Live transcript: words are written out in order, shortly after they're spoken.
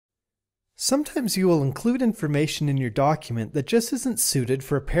Sometimes you will include information in your document that just isn't suited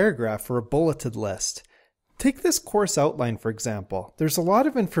for a paragraph or a bulleted list. Take this course outline for example. There's a lot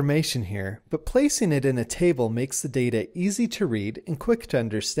of information here, but placing it in a table makes the data easy to read and quick to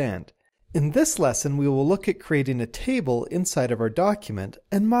understand. In this lesson, we will look at creating a table inside of our document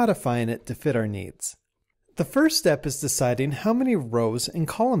and modifying it to fit our needs. The first step is deciding how many rows and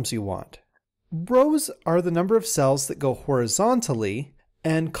columns you want. Rows are the number of cells that go horizontally,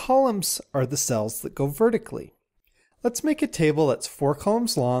 and columns are the cells that go vertically. Let's make a table that's 4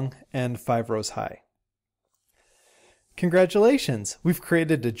 columns long and 5 rows high. Congratulations! We've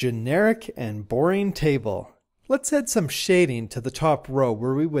created a generic and boring table. Let's add some shading to the top row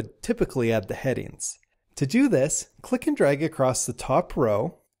where we would typically add the headings. To do this, click and drag across the top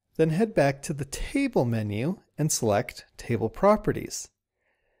row, then head back to the Table menu and select Table Properties.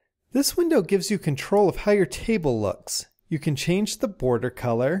 This window gives you control of how your table looks. You can change the border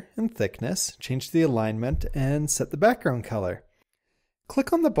color and thickness, change the alignment, and set the background color.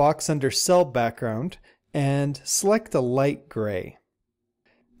 Click on the box under Cell Background and select a light gray.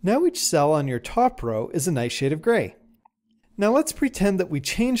 Now each cell on your top row is a nice shade of gray. Now let's pretend that we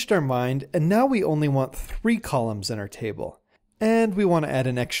changed our mind and now we only want 3 columns in our table. And we want to add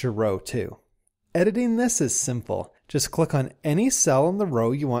an extra row too. Editing this is simple. Just click on any cell in the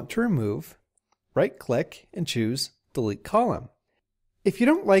row you want to remove, right-click, and choose Delete Column. If you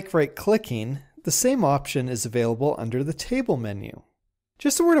don't like right-clicking, the same option is available under the Table menu.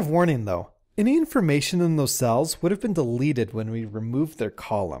 Just a word of warning though, any information in those cells would have been deleted when we removed their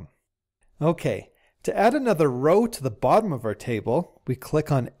column. Okay, to add another row to the bottom of our table, we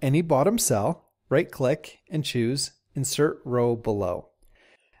click on any bottom cell, right-click, and choose Insert Row Below.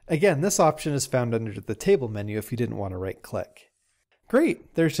 Again, this option is found under the Table menu if you didn't want to right-click.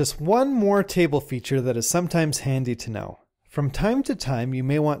 Great! There's just one more table feature that is sometimes handy to know. From time to time, you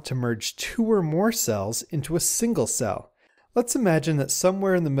may want to merge 2 or more cells into a single cell. Let's imagine that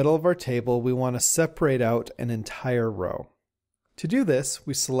somewhere in the middle of our table, we want to separate out an entire row. To do this,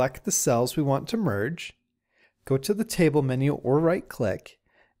 we select the cells we want to merge, go to the Table menu or right-click,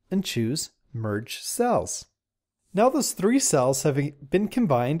 and choose Merge Cells. Now those 3 cells have been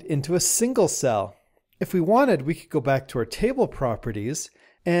combined into a single cell. If we wanted, we could go back to our table properties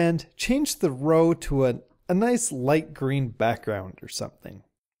and change the row to a nice light green background or something.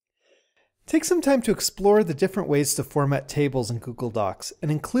 Take some time to explore the different ways to format tables in Google Docs and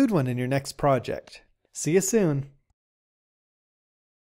include one in your next project. See you soon!